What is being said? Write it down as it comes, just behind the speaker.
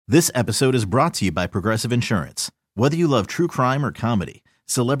This episode is brought to you by Progressive Insurance. Whether you love true crime or comedy,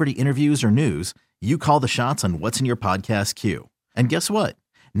 celebrity interviews or news, you call the shots on what's in your podcast queue. And guess what?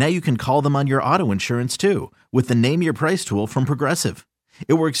 Now you can call them on your auto insurance too with the Name Your Price tool from Progressive.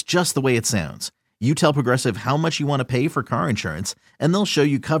 It works just the way it sounds. You tell Progressive how much you want to pay for car insurance, and they'll show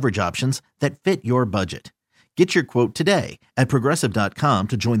you coverage options that fit your budget. Get your quote today at Progressive.com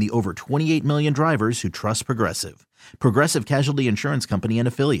to join the over 28 million drivers who trust Progressive. Progressive Casualty Insurance Company and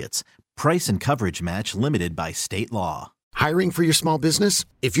Affiliates. Price and coverage match limited by state law. Hiring for your small business?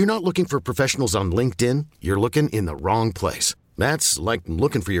 If you're not looking for professionals on LinkedIn, you're looking in the wrong place. That's like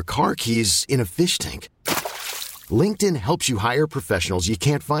looking for your car keys in a fish tank. LinkedIn helps you hire professionals you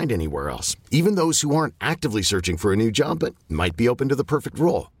can't find anywhere else, even those who aren't actively searching for a new job but might be open to the perfect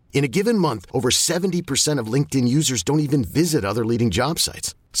role. In a given month, over 70% of LinkedIn users don't even visit other leading job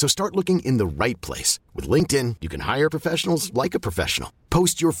sites. So start looking in the right place. With LinkedIn, you can hire professionals like a professional.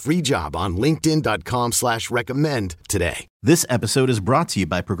 Post your free job on linkedin.com/recommend today. This episode is brought to you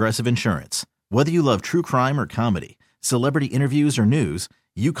by Progressive Insurance. Whether you love true crime or comedy, celebrity interviews or news,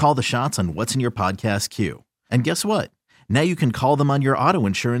 you call the shots on what's in your podcast queue. And guess what? Now you can call them on your auto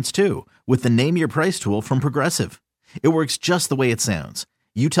insurance too with the Name Your Price tool from Progressive. It works just the way it sounds.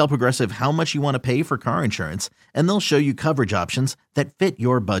 You tell Progressive how much you want to pay for car insurance, and they'll show you coverage options that fit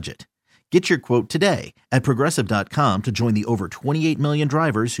your budget. Get your quote today at Progressive.com to join the over 28 million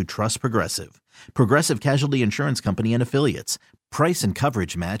drivers who trust Progressive. Progressive Casualty Insurance Company and Affiliates. Price and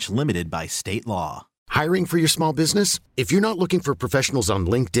coverage match limited by state law. Hiring for your small business? If you're not looking for professionals on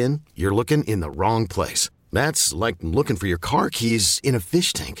LinkedIn, you're looking in the wrong place. That's like looking for your car keys in a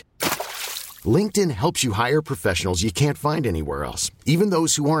fish tank. LinkedIn helps you hire professionals you can't find anywhere else, even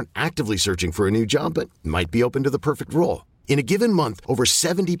those who aren't actively searching for a new job but might be open to the perfect role. In a given month, over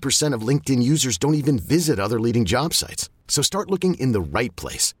 70% of LinkedIn users don't even visit other leading job sites. So start looking in the right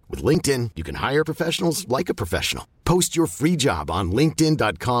place. With LinkedIn, you can hire professionals like a professional. Post your free job on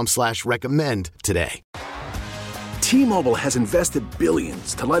linkedin.com/recommend today. T-Mobile has invested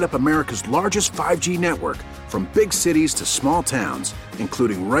billions to light up America's largest 5G network, from big cities to small towns,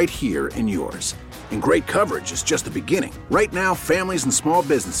 including right here in yours. And great coverage is just the beginning. Right now, families and small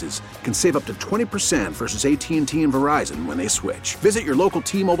businesses can save up to 20% versus AT&T and Verizon when they switch. Visit your local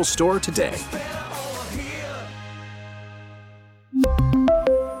T-Mobile store today.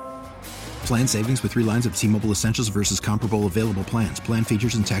 Plan savings with 3 lines of T-Mobile Essentials versus comparable available plans. Plan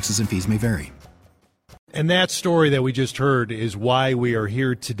features and taxes and fees may vary. And that story that we just heard is why we are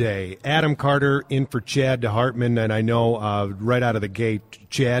here today. Adam Carter in for Chad DeHartman, and I know right out of the gate,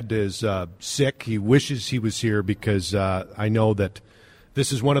 Chad is sick. He wishes he was here because I know that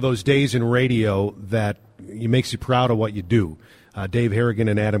this is one of those days in radio that makes you proud of what you do. Dave Harrigan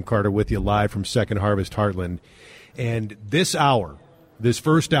and Adam Carter with you live from Second Harvest Heartland. And this hour, this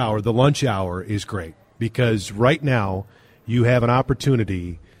first hour, the lunch hour, is great because right now you have an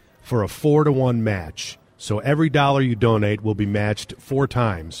opportunity for a 4-to-1 match. So every dollar you donate will be matched 4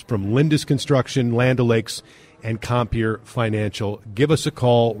 times from Lindus Construction, Land O'Lakes, and Compeer Financial. Give us a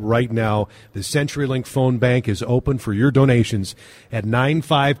call right now. The CenturyLink phone bank is open for your donations at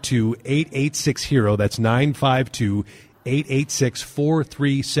 952-886-HERO. That's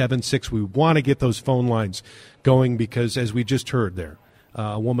 952-886-4376. We want to get those phone lines going because, as we just heard there,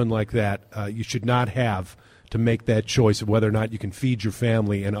 a woman like that, you should not have to make that choice of whether or not you can feed your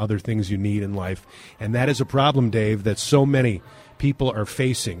family and other things you need in life. And that is a problem, Dave, that so many people are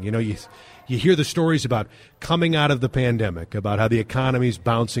facing. You know, you hear the stories about coming out of the pandemic, about how the economy's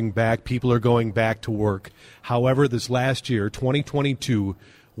bouncing back, people are going back to work. However, this last year, 2022,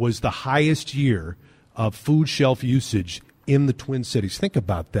 was the highest year of food shelf usage in the Twin Cities. Think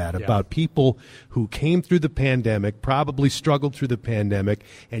about that, about people who came through the pandemic, probably struggled through the pandemic,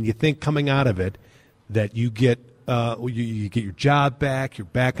 and you think coming out of it, that you get you get your job back, you're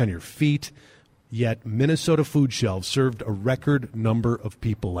back on your feet, yet Minnesota food shelves served a record number of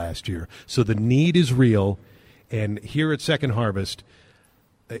people last year. So the need is real, and here at Second Harvest,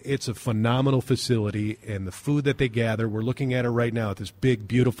 it's a phenomenal facility, and the food that they gather, we're looking at it right now at this big,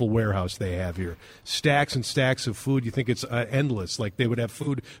 beautiful warehouse they have here. Stacks and stacks of food. You think it's endless, like they would have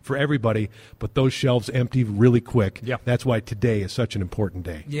food for everybody, but those shelves empty really quick. Yeah. That's why today is such an important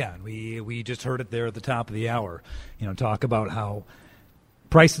day. Yeah, we just heard it there at the top of the hour, talk about how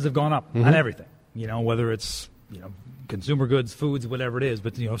prices have gone up on everything, whether it's, consumer goods, foods, whatever it is,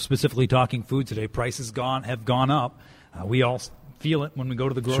 but, specifically talking food today, prices have gone up. We all feel it when we go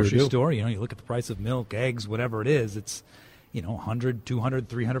to the grocery store. You look at the price of milk, eggs, whatever it is, it's 100, 200,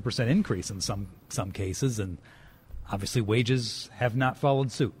 300% increase in some cases, and obviously wages have not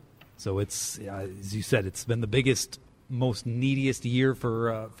followed suit. So it's, as you said, it's been the biggest most neediest year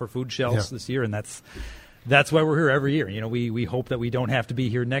for food shelves this year, and that's why we're here every year. You know, we hope that we don't have to be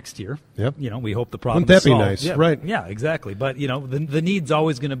here next year. Yep. You know, we hope the problem Wouldn't that is be solved. nice? Yeah, right. Yeah, exactly. But, you know, the need's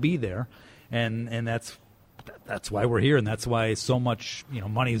always going to be there, and that's why we're here, and that's why so much, you know,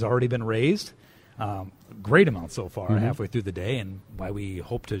 money has already been raised, great amount so far, halfway through the day, and why we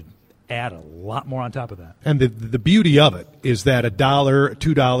hope to add a lot more on top of that. And the beauty of it is that $1, $2,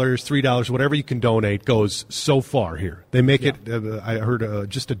 $3, whatever you can donate goes so far here. They make it, I heard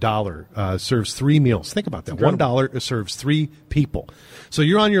just $1 serves 3 meals. Think about that. $1 serves 3 people. So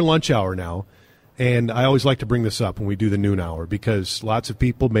you're on your lunch hour now, and I always like to bring this up when we do the noon hour because lots of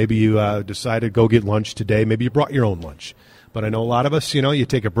people, maybe you decided to go get lunch today. Maybe you brought your own lunch. But I know a lot of us, you know, you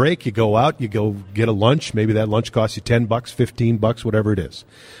take a break, you go out, you go get a lunch. Maybe that lunch costs you $10, $15, whatever it is.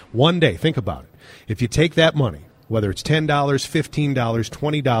 One day, think about it. If you take that money, whether it's $10, $15,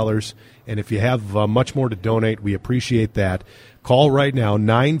 $20, and if you have much more to donate, we appreciate that. Call right now,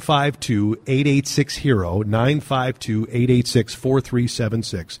 952-886-HERO,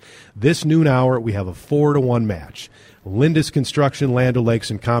 952-886-4376. This noon hour, we have a 4-to-1 match. Lindus Construction, Land O'Lakes,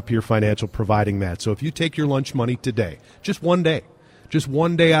 and Compeer Financial providing that. So if you take your lunch money today, just one day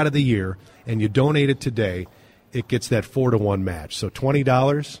out of the year, and you donate it today, it gets that 4-to-1 match. So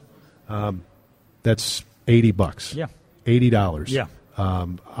 $20, that's $80. Yeah. $80. Yeah.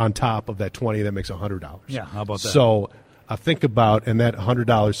 On top of that 20, that makes $100. Yeah, how about that? So think about, and that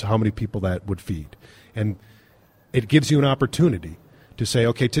 $100, how many people that would feed. And it gives you an opportunity to say,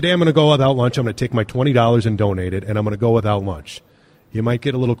 okay, today I'm going to go without lunch. I'm going to take my $20 and donate it, and I'm going to go without lunch. You might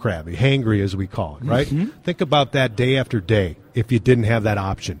get a little crabby, hangry as we call it, right? Think about that day after day if you didn't have that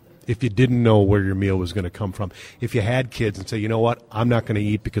option, if you didn't know where your meal was going to come from, if you had kids and say, you know what, I'm not going to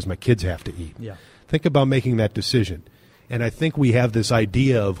eat because my kids have to eat. Yeah. Think about making that decision. And I think we have this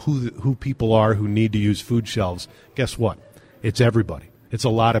idea of who people are who need to use food shelves. Guess what? It's everybody. It's a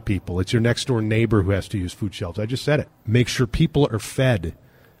lot of people. It's your next-door neighbor who has to use food shelves. I just said it. Make sure people are fed.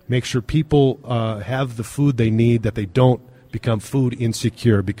 Make sure people have the food they need, that they don't become food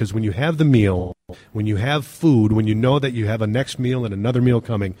insecure. Because when you have the meal, when you have food, when you know that you have a next meal and another meal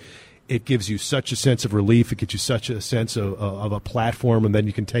coming, it gives you such a sense of relief. It gives you such a sense of a platform, and then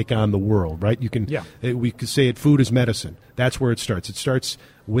you can take on the world, right? You can. Yeah. We could say it, food is medicine. That's where it starts. It starts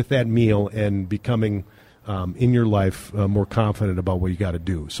with that meal and becoming in your life more confident about what you got to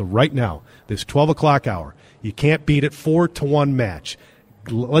do. So right now, this 12 o'clock hour, you can't beat it. 4-to-1 match.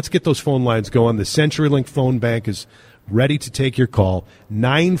 Let's get those phone lines going. The CenturyLink phone bank is ready to take your call.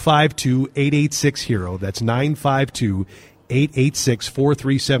 952-886-HERO. That's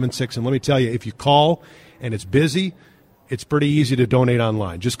 952-886-4376. And let me tell you, if you call and it's busy, it's pretty easy to donate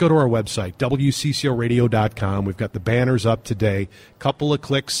online. Just go to our website, WCCOradio.com. We've got the banners up today. Couple of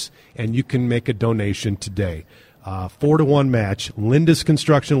clicks, and you can make a donation today. 4-to-1 match. Lindus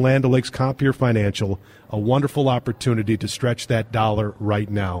Construction, Land O'Lakes, Compeer Financial. A wonderful opportunity to stretch that dollar right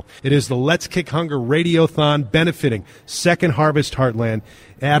now. It is the Let's Kick Hunger Radiothon benefiting Second Harvest Heartland.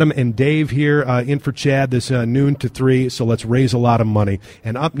 Adam and Dave here in for Chad this noon to 3, so let's raise a lot of money.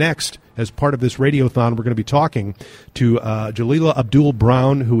 And up next, as part of this Radiothon, we're going to be talking to Jalila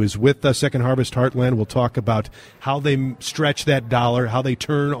Abdul-Brown, who is with Second Harvest Heartland. We'll talk about how they stretch that dollar, how they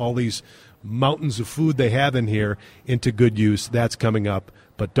turn all these mountains of food they have in here into good use. That's coming up.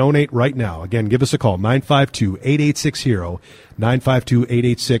 But donate right now. Again, give us a call, 952-886-HERO,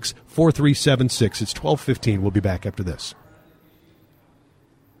 952-886-4376. It's 12:15. We'll be back after this.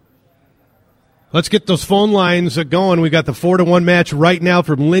 Let's get those phone lines going. We got the 4-to-1 match right now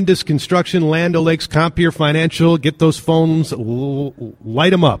from Lindus Construction, Land O'Lakes, Compeer Financial. Get those phones, light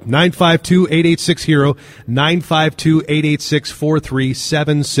them up. 952-886-HERO,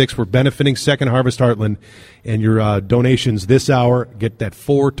 952-886-4376. We're benefiting Second Harvest Heartland. And your donations this hour get that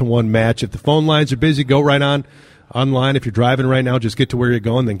 4-to-1 match. If the phone lines are busy, go right on. Online, if you're driving right now, just get to where you're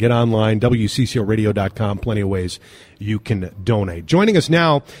going, then get online, WCCOradio.com, plenty of ways you can donate. Joining us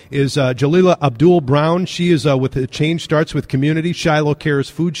now is Jalila Abdul-Brown. She is with the Change Starts with Community, Shiloh Cares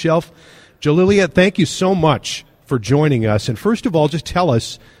Food Shelf. Jalila, thank you so much for joining us. And first of all, just tell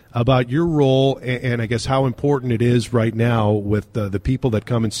us about your role and I guess how important it is right now with the people that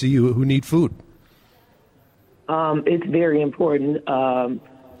come and see you who need food. It's very important.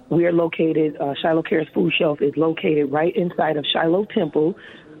 We are located, Shiloh Cares Food Shelf is located right inside of Shiloh Temple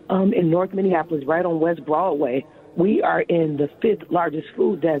in North Minneapolis, right on West Broadway. We are in the 5th largest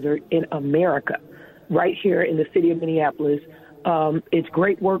food desert in America, right here in the city of Minneapolis. It's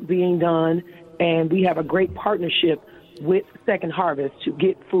great work being done, and we have a great partnership with Second Harvest to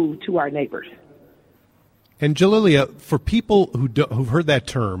get food to our neighbors. And Jalila, for people who've heard that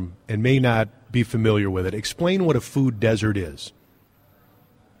term and may not be familiar with it. Explain what a food desert is.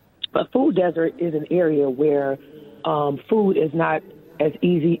 A food desert is an area where food is not as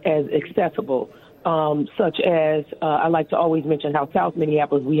easy as accessible, such as I like to always mention how South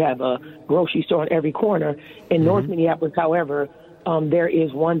Minneapolis, we have a grocery store on every corner. In North Minneapolis, however, there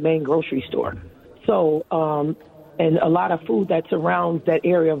is one main grocery store. So, and a lot of food that surrounds that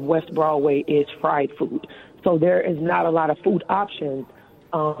area of West Broadway is fried food. So there is not a lot of food options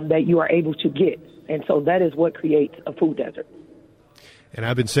that you are able to get. And so that is what creates a food desert. And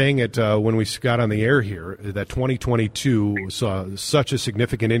I've been saying it when we got on the air here, that 2022 saw such a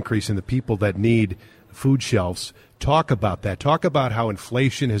significant increase in the people that need food shelves. Talk about that. Talk about how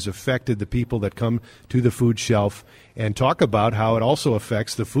inflation has affected the people that come to the food shelf, and talk about how it also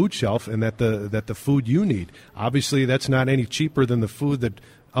affects the food shelf and that the food you need. Obviously, that's not any cheaper than the food that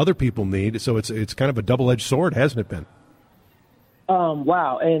other people need, so it's kind of a double-edged sword, hasn't it been?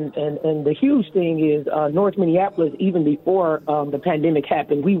 Wow. And the huge thing is North Minneapolis, even before the pandemic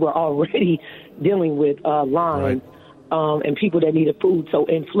happened, we were already dealing with lines and people that needed food. So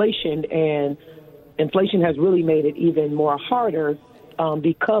inflation has really made it even more harder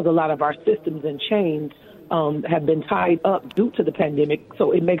because a lot of our systems and chains have been tied up due to the pandemic.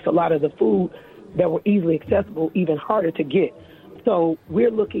 So it makes a lot of the food that were easily accessible even harder to get. So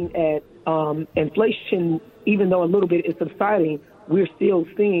we're looking at inflation, even though a little bit is subsiding, we're still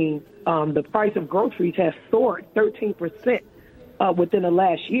seeing the price of groceries has soared 13% within the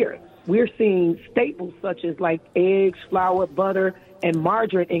last year. We're seeing staples such as like eggs, flour, butter, and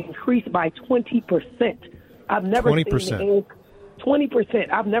margarine increase by 20%. I've never 20%. seen eggs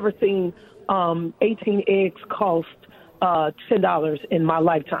 20%. I've never seen 18 eggs cost $10 in my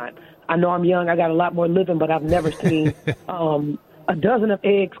lifetime. I know I'm young. I got a lot more living, but I've never seen a dozen of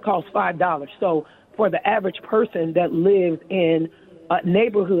eggs cost $5. So for the average person that lives in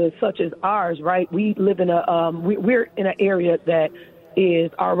neighborhoods such as ours, right, we live in we're in an area that is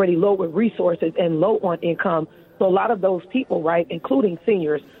already low with resources and low on income. So a lot of those people, right, including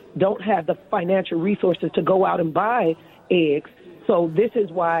seniors, don't have the financial resources to go out and buy eggs. So this is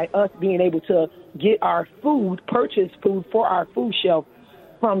why us being able to get our food, purchase food for our food shelf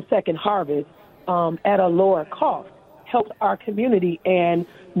from Second Harvest at a lower cost helps our community. And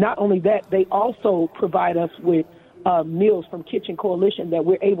not only that, they also provide us with meals from Kitchen Coalition that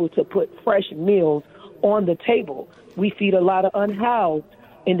we're able to put fresh meals on the table. We feed a lot of unhoused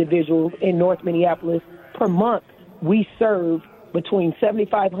individuals in North Minneapolis. Per month, we serve between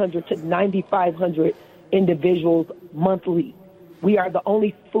 7,500 to 9,500 individuals monthly. We are the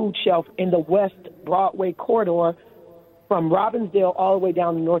only food shelf in the West Broadway corridor from Robbinsdale all the way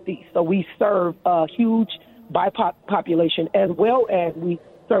down the Northeast. So we serve a huge BIPOC population, as well as we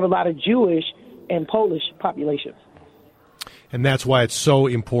serve a lot of Jewish and Polish populations. And that's why it's so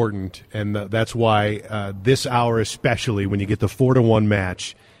important, and that's why this hour especially, when you get the 4-to-1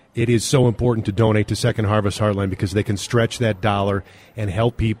 match, it is so important to donate to Second Harvest Heartland, because they can stretch that dollar and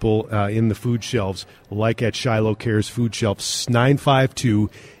help people in the food shelves, like at Shiloh Cares Food Shelves.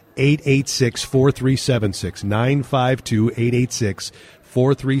 952-886-4376.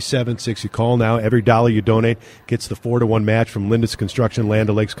 952-886-4376. You call now. Every dollar you donate gets the 4-to-1 match from Lindus Construction, Land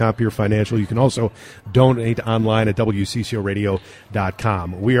O'Lakes, Compeer Financial. You can also donate online at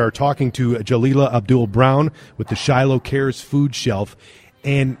WCCORadio.com. We are talking to Jalila Abdul-Brown with the Shiloh Cares Food Shelf.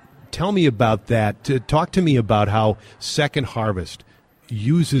 And tell me about that. Talk to me about how Second Harvest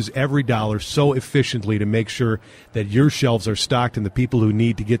uses every dollar so efficiently to make sure that your shelves are stocked and the people who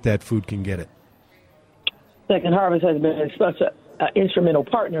need to get that food can get it. Second Harvest has been such an instrumental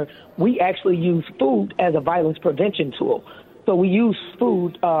partner. We actually use food as a violence prevention tool. So we use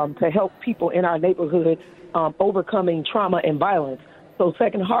food to help people in our neighborhood overcoming trauma and violence. So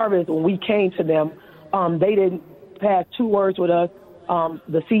Second Harvest, when we came to them, they didn't pass 2 words with us.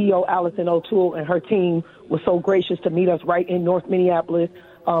 The CEO, Allison O'Toole, and her team was so gracious to meet us right in North Minneapolis.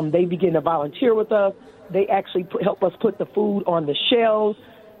 They began to volunteer with us. They actually help us put the food on the shelves.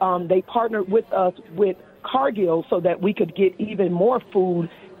 They partnered with us with Cargill so that we could get even more food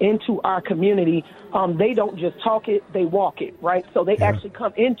into our community. They don't just talk it, they walk it, right? So they actually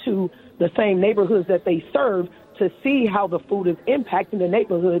come into the same neighborhoods that they serve to see how the food is impacting the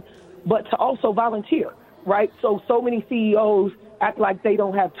neighborhood, but to also volunteer, right? So many CEOs act like they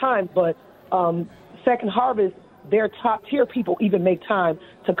don't have time, but Second Harvest, their top-tier people even make time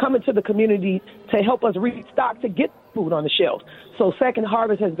to come into the community to help us restock to get food on the shelves. So Second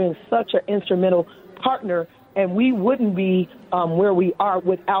Harvest has been such an instrumental partner, and we wouldn't be where we are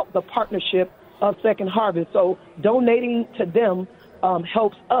without the partnership of Second Harvest. So donating to them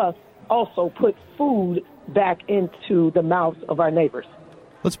helps us also put food back into the mouths of our neighbors.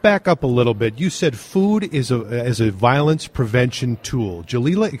 Let's back up a little bit. You said food is a violence prevention tool.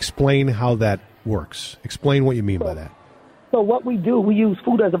 Jalila, explain how that works. Explain what you mean by that. So what we do, we use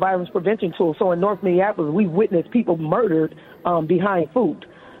food as a violence prevention tool. So in North Minneapolis, we witnessed people murdered behind food.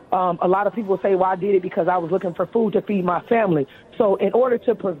 A lot of people say, well, I did it because I was looking for food to feed my family. So in order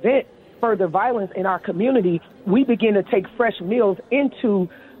to prevent further violence in our community, we begin to take fresh meals into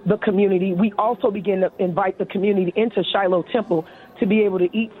the community. We also begin to invite the community into Shiloh Temple to be able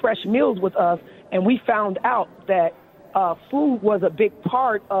to eat fresh meals with us. And we found out that food was a big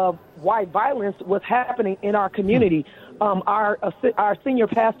part of why violence was happening in our community. Our senior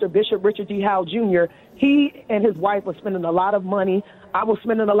pastor, Bishop Richard G. Howell Jr., he and his wife were spending a lot of money. I was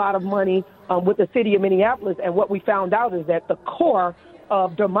spending a lot of money with the city of Minneapolis. And what we found out is that the core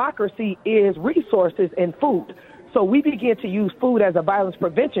of democracy is resources and food. So we began to use food as a violence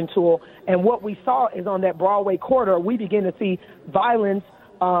prevention tool. And what we saw is on that Broadway corridor, we begin to see violence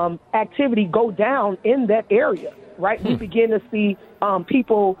activity go down in that area, right? We begin to see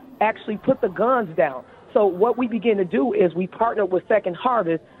people actually put the guns down. So what we begin to do is we partner with Second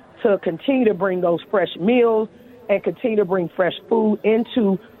Harvest to continue to bring those fresh meals and continue to bring fresh food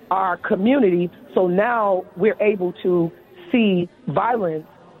into our community. So now we're able to see violence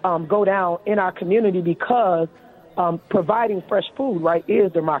go down in our community because providing fresh food, right,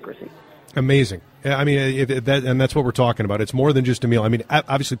 is democracy. Amazing. I mean, and that's what we're talking about. It's more than just a meal. I mean,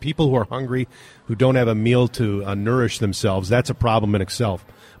 obviously, people who are hungry, who don't have a meal to nourish themselves, that's a problem in itself.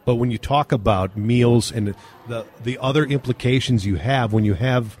 But when you talk about meals and the other implications you have when you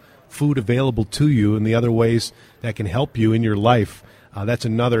have food available to you and the other ways that can help you in your life, that's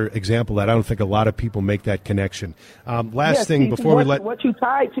another example that I don't think a lot of people make that connection. Last thing before we let... What you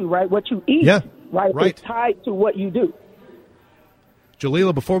tied to, right? What you eat, right? It's tied to what you do.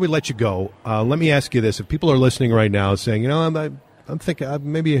 Jalila, before we let you go, let me ask you this. If people are listening right now saying, you know, I'm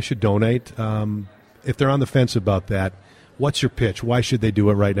thinking maybe I should donate, if they're on the fence about that, what's your pitch? Why should they do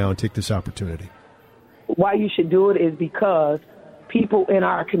it right now and take this opportunity? Why you should do it is because people in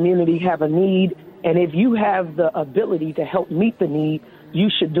our community have a need, and if you have the ability to help meet the need, you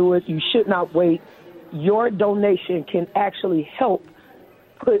should do it. You should not wait. Your donation can actually help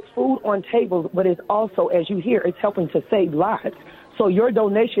put food on tables, but it's also, as you hear, it's helping to save lives. So your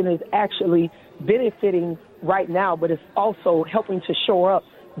donation is actually benefiting right now, but it's also helping to shore up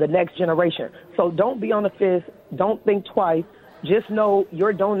the next generation. So don't be on the fence. Don't think twice. Just know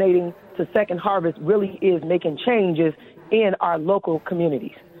you're donating to Second Harvest really is making changes in our local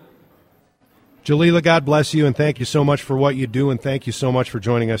communities. Jalila, God bless you, and thank you so much for what you do, and thank you so much for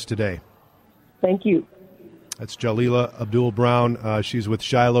joining us today. Thank you. That's Jalila Abdul-Brown. She's with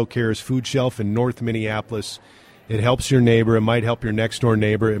Shiloh Cares Food Shelf in North Minneapolis. It helps your neighbor. It might help your next-door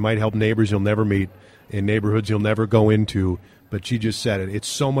neighbor. It might help neighbors you'll never meet in neighborhoods you'll never go into. But she just said it. It's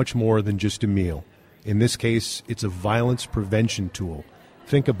so much more than just a meal. In this case, it's a violence prevention tool.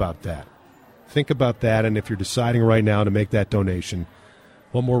 Think about that. Think about that, and if you're deciding right now to make that donation,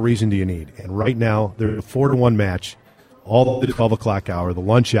 what more reason do you need? And right now, there's a 4-to-1 match, all the 12 o'clock hour, the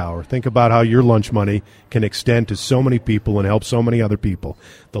lunch hour. Think about how your lunch money can extend to so many people and help so many other people.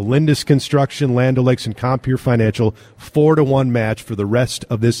 The Lindis Construction, Land O'Lakes, and Compeer Financial 4-to-1 match for the rest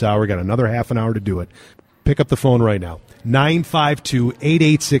of this hour. Got another half an hour to do it. Pick up the phone right now.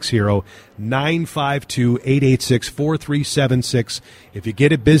 952-8860, 952-886-4376. If you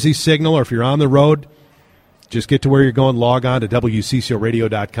get a busy signal or if you're on the road, just get to where you're going, log on to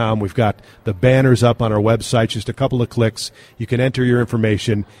WCCOradio.com. We've got the banners up on our website, just a couple of clicks. You can enter your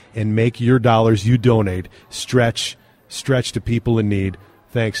information and make your dollars you donate stretch to people in need,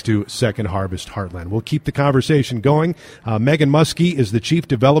 thanks to Second Harvest Heartland. We'll keep the conversation going. Megan Muskie is the Chief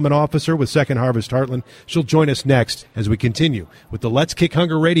Development Officer with Second Harvest Heartland. She'll join us next as we continue with the Let's Kick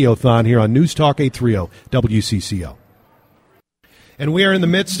Hunger Radiothon here on News Talk 830 WCCO. And we are in the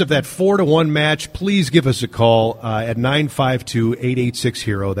midst of that 4-to-1 match. Please give us a call at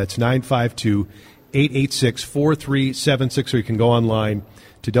 952-8860. That's 952-886-4376. Or you can go online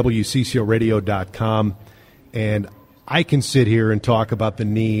to WCCOradio.com. And I can sit here and talk about the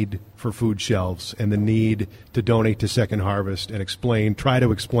need for food shelves and the need to donate to Second Harvest and try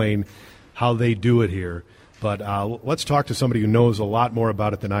to explain how they do it here. But let's talk to somebody who knows a lot more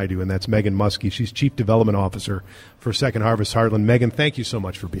about it than I do, and that's Megan Muskie. She's Chief Development Officer for Second Harvest Heartland. Megan, thank you so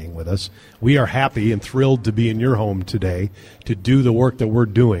much for being with us. We are happy and thrilled to be in your home today to do the work that we're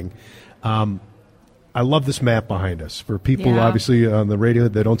doing. I love this map behind us. For people, obviously, on the radio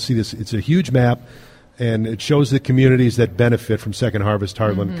that don't see this, it's a huge map. and it shows the communities that benefit from Second Harvest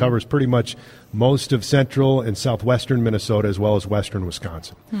Heartland. It covers pretty much most of central and southwestern Minnesota as well as western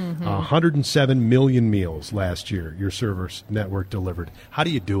Wisconsin. 107 million meals last year your service network delivered. How do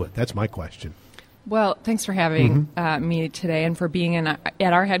you do it? That's my question. Well, thanks for having me today and for being at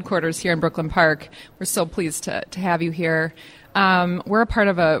our headquarters here in Brooklyn Park. We're so pleased to have you here. We're a part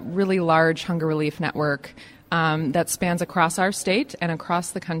of a really large hunger relief network that spans across our state and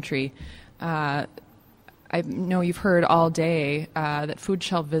across the country. I know you've heard all day that food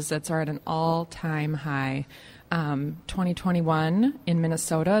shelf visits are at an all-time high. 2021 in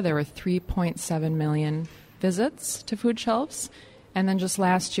Minnesota, there were 3.7 million visits to food shelves. And then just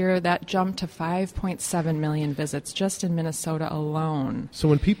last year, that jumped to 5.7 million visits just in Minnesota alone. So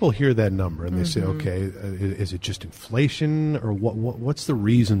when people hear that number and they say, okay, is it just inflation or what's the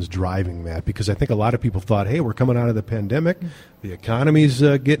reasons driving that? Because I think a lot of people thought, hey, we're coming out of the pandemic. The economy's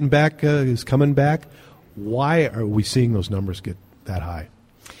getting back, is coming back. Why are we seeing those numbers get that high?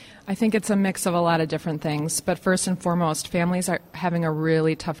 I think it's a mix of a lot of different things. But first and foremost, families are having a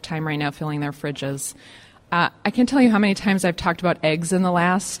really tough time right now filling their fridges. I can't tell you how many times I've talked about eggs in the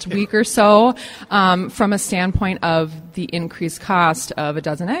last week or so from a standpoint of the increased cost of a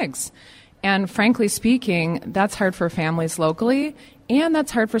dozen eggs. And frankly speaking, that's hard for families locally, and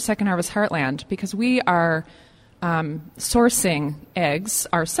that's hard for Second Harvest Heartland because we are sourcing eggs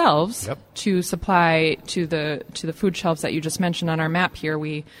ourselves to supply to the food shelves that you just mentioned on our map here.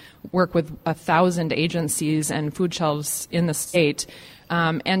 We work with 1,000 agencies and food shelves in the state,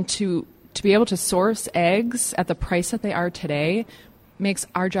 and to be able to source eggs at the price that they are today makes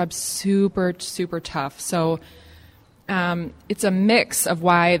our job super, super tough. So it's a mix of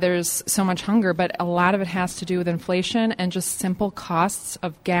why there's so much hunger, but a lot of it has to do with inflation and just simple costs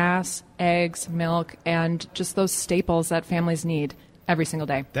of gas, eggs, milk, and just those staples that families need every single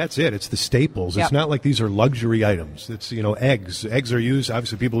day. That's it. It's the staples. It's not like these are luxury items. It's, eggs. Eggs are used,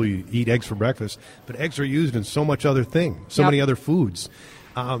 obviously people eat eggs for breakfast, but eggs are used in so much other things, so many other foods.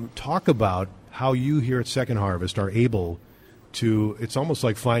 Talk about how you here at Second Harvest are able to, it's almost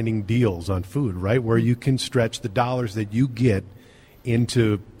like finding deals on food, right? Where you can stretch the dollars that you get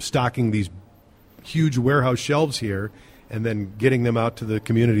into stocking these huge warehouse shelves here and then getting them out to the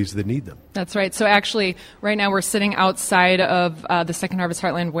communities that need them. That's right. So actually, right now we're sitting outside of the Second Harvest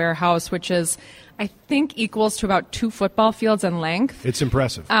Heartland warehouse, which is, I think, equals to about 2 football fields in length. It's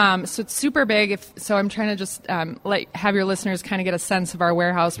impressive. So it's super big. So I'm trying to just have your listeners kind of get a sense of our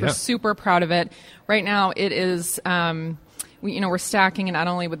warehouse. We're super proud of it. Right now it is, we're stocking it not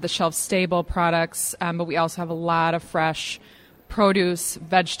only with the shelf-stable products, but we also have a lot of fresh produce,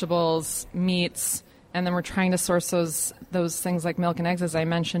 vegetables, meats, and then we're trying to source those things like milk and eggs, as I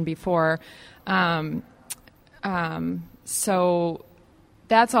mentioned before. So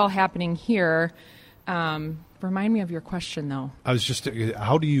that's all happening here. Remind me of your question, though. I was just,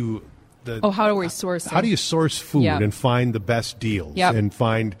 how do you... how do we source it? How do you source food and find the best deals and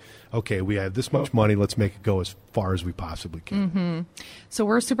find, okay, we have this much money, let's make it go as far as we possibly can? So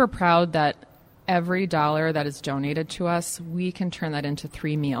we're super proud that every dollar that is donated to us, we can turn that into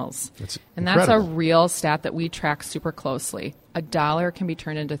 3 meals. And that's a real stat that we track super closely. A dollar can be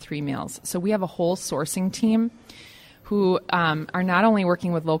turned into 3 meals. So we have a whole sourcing team who are not only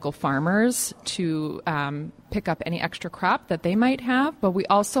working with local farmers to pick up any extra crop that they might have, but we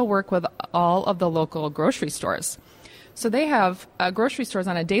also work with all of the local grocery stores. So they have grocery stores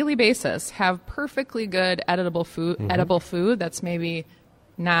on a daily basis have perfectly good edible food that's maybe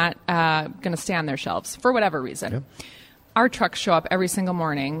not going to stay on their shelves for whatever reason. Yep. Our trucks show up every single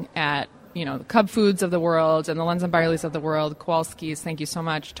morning at the Cub Foods of the world and the Lunds and Byerlys of the world, Kowalski's, thank you so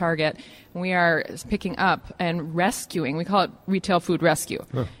much, Target. We are picking up and rescuing. We call it retail food rescue.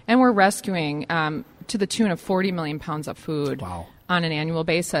 And we're rescuing to the tune of 40 million pounds of food on an annual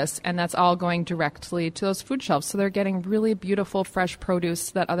basis. And that's all going directly to those food shelves. So they're getting really beautiful, fresh produce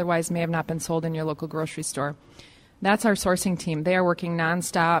that otherwise may have not been sold in your local grocery store. That's our sourcing team. They are working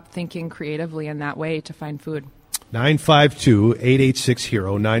nonstop, thinking creatively in that way to find food.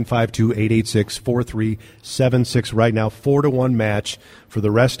 952-886-HERO, 952-886-4376 right now. 4-1 match for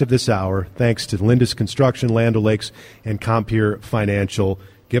the rest of this hour, thanks to Lindus Construction, Land O'Lakes, and Compeer Financial.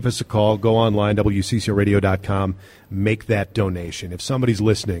 Give us a call. Go online, WCCORadio.com. Make that donation. If somebody's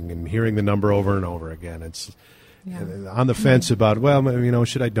listening and hearing the number over and over again, it's on the fence about,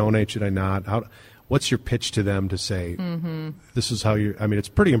 should I donate, should I not? What's your pitch to them to say, this is how it's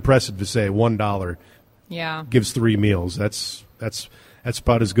pretty impressive to say $1 gives 3 meals. That's that's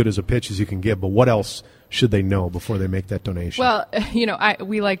about as good as a pitch as you can give. But what else should they know before they make that donation? Well,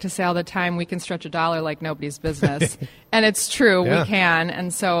 we like to say all the time, we can stretch $1 like nobody's business. And it's true, we can.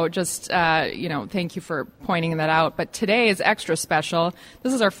 And so just, thank you for pointing that out. But today is extra special.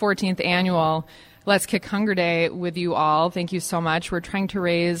 This is our 14th annual Let's Kick Hunger Day with you all. Thank you so much. We're trying to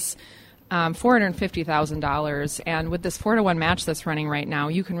raise $450,000. And with this 4-to-1 match that's running right now,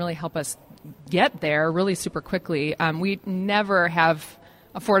 you can really help us get there really super quickly. We never have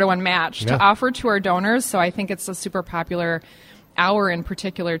a 4-to-1 match to offer to our donors, so I think it's a super popular hour in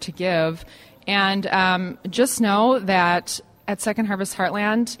particular to give. And just know that at Second Harvest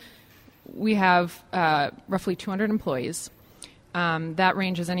Heartland, we have roughly 200 employees. That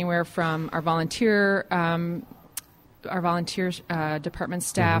ranges anywhere from our volunteer department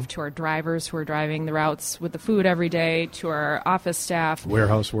staff to our drivers who are driving the routes with the food every day, to our office staff,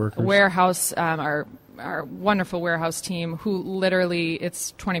 warehouse workers, our wonderful warehouse team who literally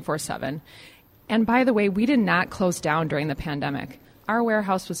it's 24/7. And by the way, we did not close down during the pandemic. Our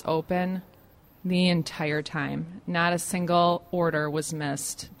warehouse was open the entire time. Not a single order was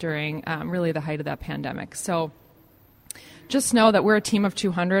missed during really the height of that pandemic. So just know that we're a team of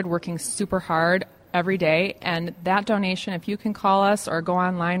 200 working super hard every day. And that donation, if you can call us or go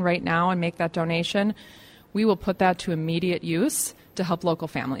online right now and make that donation, we will put that to immediate use to help local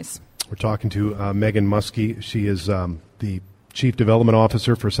families. We're talking to Megan Muskie. She is the Chief Development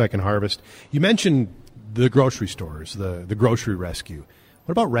Officer for Second Harvest. You mentioned the grocery stores, the grocery rescue.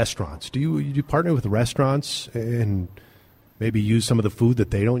 What about restaurants? Do you partner with restaurants and maybe use some of the food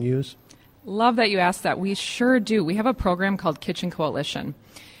that they don't use? Love that you asked that. We sure do. We have a program called Kitchen Coalition.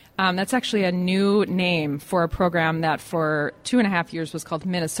 That's actually a new name for a program that for 2.5 years was called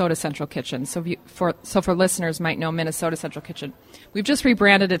Minnesota Central Kitchen. So for listeners might know Minnesota Central Kitchen. We've just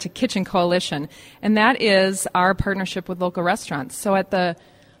rebranded it to Kitchen Coalition, and that is our partnership with local restaurants. So at the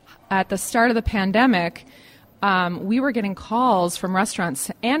start of the pandemic, we were getting calls from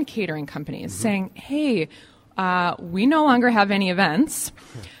restaurants and catering companies saying, hey, we no longer have any events.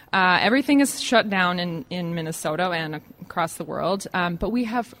 Everything is shut down in Minnesota and across the world, but we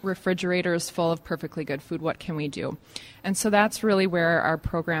have refrigerators full of perfectly good food. What can we do? And so that's really where our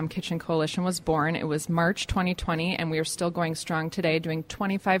program Kitchen Coalition was born. It was March 2020, and we are still going strong today, doing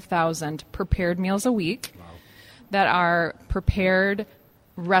 25,000 prepared meals a week that are prepared,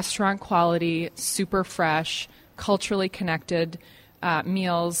 restaurant quality, super fresh, culturally connected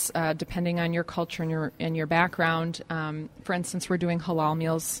meals, depending on your culture and your background. For instance, we're doing halal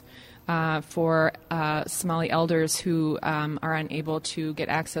meals for Somali elders who are unable to get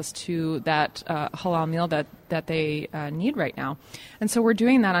access to that halal meal that they need right now. And so we're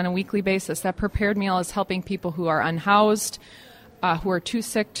doing that on a weekly basis. That prepared meal is helping people who are unhoused, who are too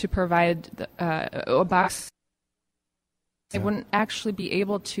sick to provide a box. They wouldn't actually be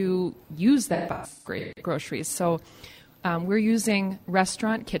able to use that box of groceries. So we're using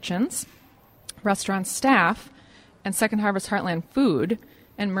restaurant kitchens, restaurant staff, and Second Harvest Heartland food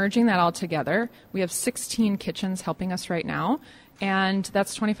and merging that all together. We have 16 kitchens helping us right now, and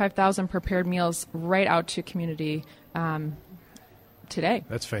that's 25,000 prepared meals right out to community today.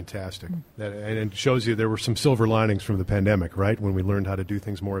 That's fantastic. And it shows you there were some silver linings from the pandemic, right, when we learned how to do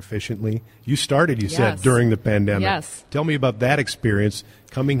things more efficiently. You started, you said, during the pandemic. Yes. Tell me about that experience,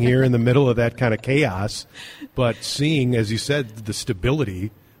 coming here in the middle of that kind of chaos, but seeing, as you said, the stability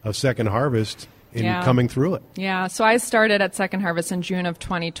of Second Harvest in coming through it. Yeah, so I started at Second Harvest in June of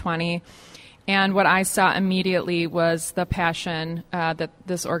 2020, and what I saw immediately was the passion that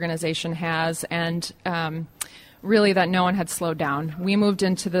this organization has, and really that no one had slowed down. We moved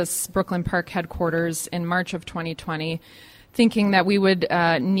into this Brooklyn Park headquarters in March of 2020, thinking that we would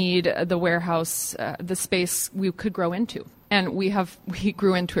need the warehouse, the space we could grow into. And we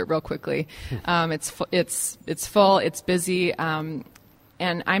grew into it real quickly. It's full, it's busy,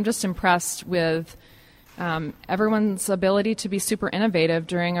 and I'm just impressed with everyone's ability to be super innovative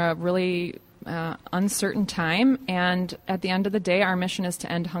during a really uncertain time. And at the end of the day, our mission is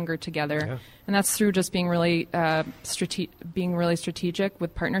to end hunger together. Yeah. And that's through just being really strategic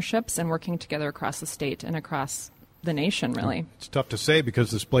with partnerships and working together across the state and across the nation, really. It's tough to say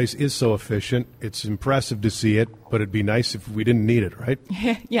because this place is so efficient. It's impressive to see it, but it'd be nice if we didn't need it, right?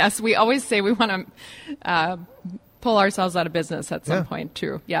 Yes, we always say we want to pull ourselves out of business at some point,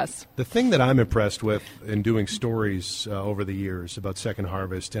 too. Yes. The thing that I'm impressed with in doing stories over the years about Second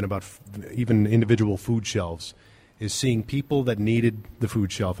Harvest and about even individual food shelves is seeing people that needed the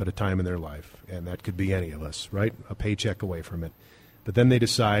food shelf at a time in their life, and that could be any of us, right? A paycheck away from it. But then they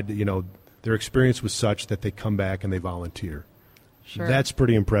decide, their experience was such that they come back and they volunteer. Sure. That's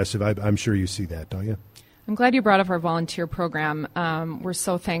pretty impressive. I'm sure you see that, don't you? I'm glad you brought up our volunteer program. We're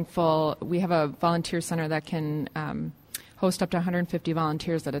so thankful. We have a volunteer center that can host up to 150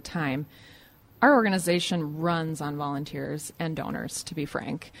 volunteers at a time. Our organization runs on volunteers and donors, to be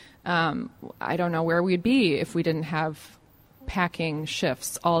frank. I don't know where we'd be if we didn't have packing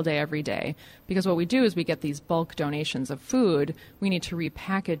shifts all day, every day. Because what we do is we get these bulk donations of food. We need to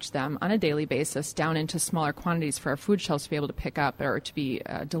repackage them on a daily basis down into smaller quantities for our food shelves to be able to pick up or to be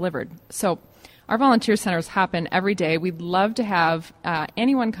delivered. So our volunteer centers happen every day. We'd love to have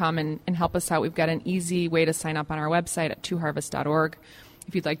anyone come and help us out. We've got an easy way to sign up on our website at twoharvest.org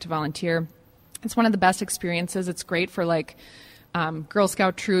if you'd like to volunteer. It's one of the best experiences. It's great for Girl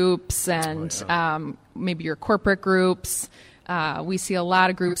Scout troops and maybe your corporate groups. We see a lot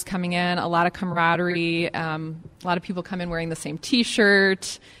of groups coming in, a lot of camaraderie. A lot of people come in wearing the same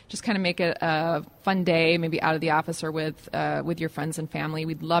T-shirt. Just kind of make it a fun day, maybe out of the office or with your friends and family.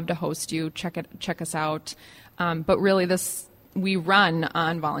 We'd love to host you. Check us out. But really, we run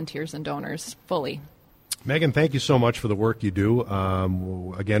on volunteers and donors fully. Megan, thank you so much for the work you do.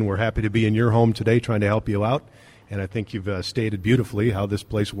 Again, we're happy to be in your home today trying to help you out. And I think you've stated beautifully how this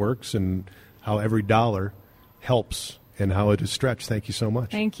place works and how every dollar helps and how it is stretched. Thank you so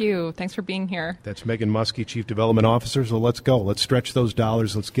much. Thank you. Thanks for being here. That's Megan Muskie, Chief Development Officer. So let's go. Let's stretch those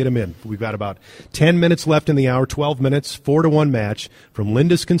dollars. Let's get them in. We've got about 10 minutes left in the hour, 12 minutes, 4-1 match from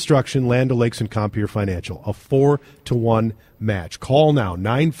Lindus Construction, Land O'Lakes, and Compeer Financial. A 4-1 match. Call now,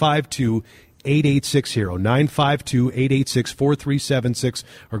 952-886-HERO, 952-886-4376,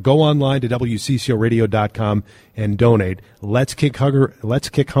 or go online to WCCORadio.com and donate. Let's Kick Hunger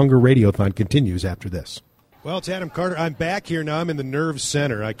Radiothon continues after this. Well, it's Adam Carter. I'm back here now. I'm in the Nerve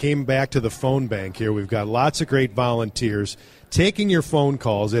Center. I came back to the phone bank here. We've got lots of great volunteers taking your phone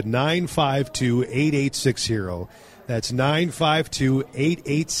calls at 952-886-HERO. That's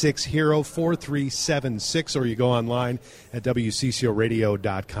 952-886-HERO-4376, or you go online at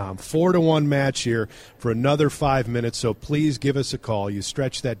WCCORadio.com. 4-1 match here for another 5 minutes, so please give us a call. You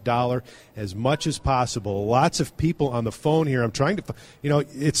stretch that dollar as much as possible. Lots of people on the phone here. I'm trying to,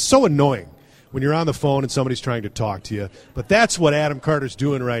 it's so annoying when you're on the phone and somebody's trying to talk to you, but that's what Adam Carter's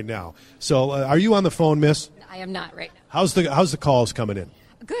doing right now. So are you on the phone, miss? I am not right now. How's the calls coming in?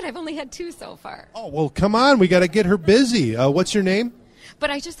 Good. I've only had 2 so far. Oh, well, come on. We got to get her busy. What's your name?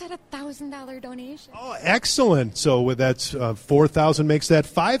 But I just had a $1,000 donation. Oh, excellent. So that's $4,000 makes that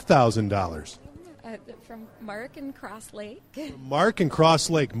 $5,000. From Mark in Cross Lake. Mark in Cross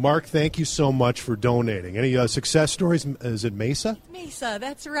Lake. Mark, thank you so much for donating. Any success stories? Is it Mesa? Mesa,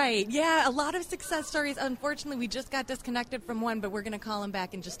 that's right. Yeah, a lot of success stories. Unfortunately, we just got disconnected from one, but we're going to call him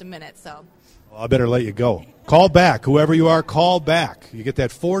back in just a minute. So. Well, I better let you go. Call back. Whoever you are, call back. You get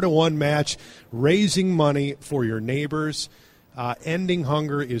that 4-1 match, raising money for your neighbors. Ending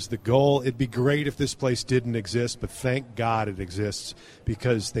hunger is the goal. It'd be great if this place didn't exist, but thank God it exists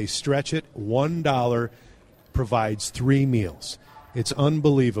because they stretch it. $1 provides 3 meals. It's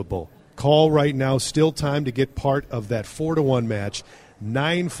unbelievable. Call right now. Still time to get part of that 4-1 match.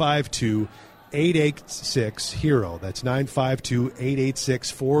 952-886-HERO. That's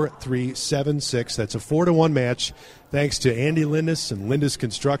 952-886-4376. That's a 4-1 match. Thanks to Andy Lindus and Lindus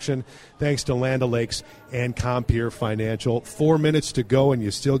Construction. Thanks to Land O'Lakes and Compeer Financial. 4 minutes to go, and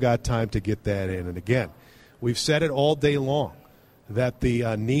you still got time to get that in. And again, we've said it all day long that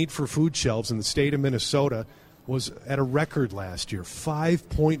the need for food shelves in the state of Minnesota was at a record last year.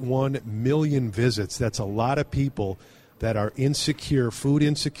 5.1 million visits. That's a lot of people that are insecure, food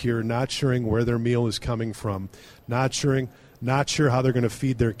insecure, not sure where their meal is coming from, not sure how they're going to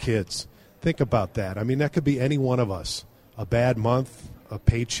feed their kids. Think about that. I mean, that could be any one of us. A bad month, a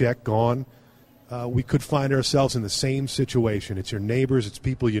paycheck gone. We could find ourselves in the same situation. It's your neighbors, it's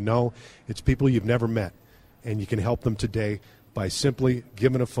people you know, it's people you've never met. And you can help them today by simply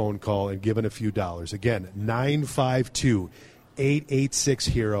giving a phone call and giving a few dollars. Again,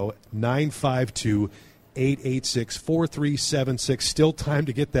 952-886-HERO, 952-886-4376. Still time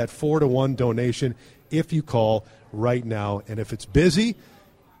to get that 4-1 donation if you call right now. And if it's busy,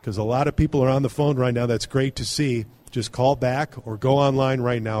 because a lot of people are on the phone right now, that's great to see. Just call back or go online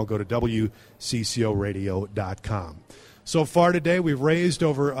right now. Go to WCCORadio.com. So far today, we've raised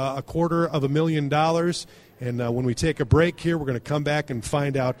over $250,000. And when we take a break here, we're going to come back and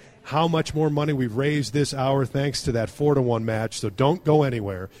find out how much more money we've raised this hour thanks to that 4-1 match. So don't go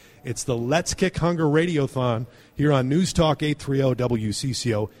anywhere. It's the Let's Kick Hunger Radiothon here on News Talk 830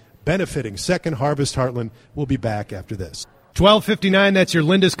 WCCO, benefiting Second Harvest Heartland. We'll be back after this. 12:59, that's your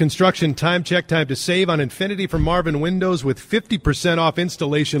Lindus Construction time check. Time to save on Infinity from Marvin Windows with 50% off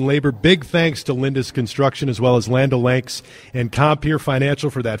installation labor. Big thanks to Lindus Construction as well as Land O'Lakes and Compeer Financial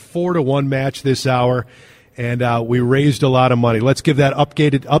for that 4-1 match this hour. And we raised a lot of money. Let's give that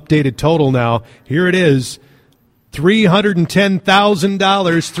updated total now. Here it is.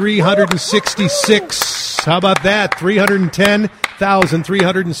 $310,000, 366. How about that?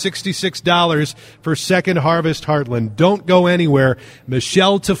 $310,366 for Second Harvest Heartland. Don't go anywhere.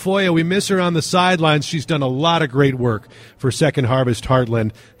 Michelle Tafoya, we miss her on the sidelines. She's done a lot of great work for Second Harvest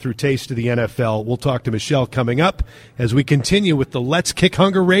Heartland through Taste of the NFL. We'll talk to Michelle coming up as we continue with the Let's Kick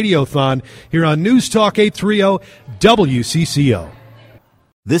Hunger Radiothon here on News Talk 830 WCCO.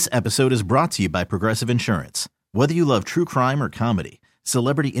 This episode is brought to you by Progressive Insurance. Whether you love true crime or comedy,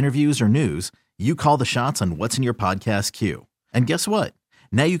 celebrity interviews or news, you call the shots on what's in your podcast queue. And guess what?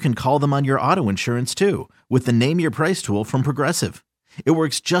 Now you can call them on your auto insurance too with the Name Your Price tool from Progressive. It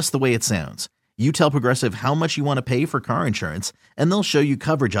works just the way it sounds. You tell Progressive how much you want to pay for car insurance, and they'll show you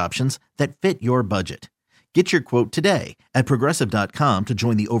coverage options that fit your budget. Get your quote today at Progressive.com to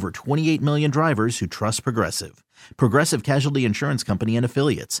join the over 28 million drivers who trust Progressive. Progressive Casualty Insurance Company and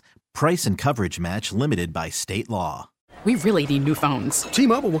Affiliates. Price and coverage match limited by state law. We really need new phones.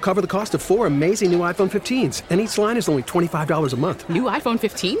 T-Mobile will cover the cost of 4 amazing new iPhone 15s, and each line is only $25 a month. New iPhone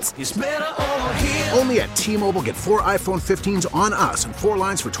 15s? It's better over here. Only at T-Mobile, get 4 iPhone 15s on us and 4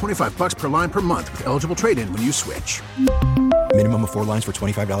 lines for $25 per line per month with eligible trade-in when you switch. Minimum of 4 lines for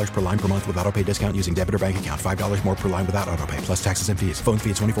 $25 per line per month with autopay discount using debit or bank account. $5 more per line without autopay, plus taxes and fees. Phone fee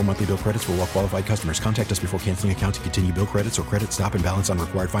at 24 monthly bill credits for well-qualified customers. Contact us before canceling account to continue bill credits or credit stop and balance on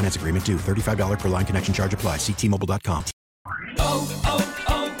required finance agreement due. $35 per line connection charge applies. See T-Mobile.com.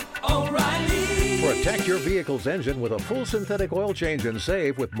 O'Reilly. Protect your vehicle's engine with a full synthetic oil change and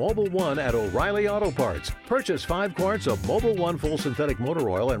save with Mobil 1 at O'Reilly Auto Parts. Purchase 5 quarts of Mobil 1 full synthetic motor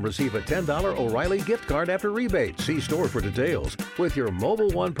oil and receive a $10 O'Reilly gift card after rebate. See store for details. With your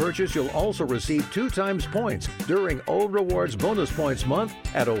Mobil 1 purchase, you'll also receive 2 times points during O Rewards Bonus Points Month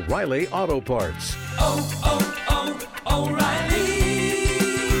at O'Reilly Auto Parts. O'Reilly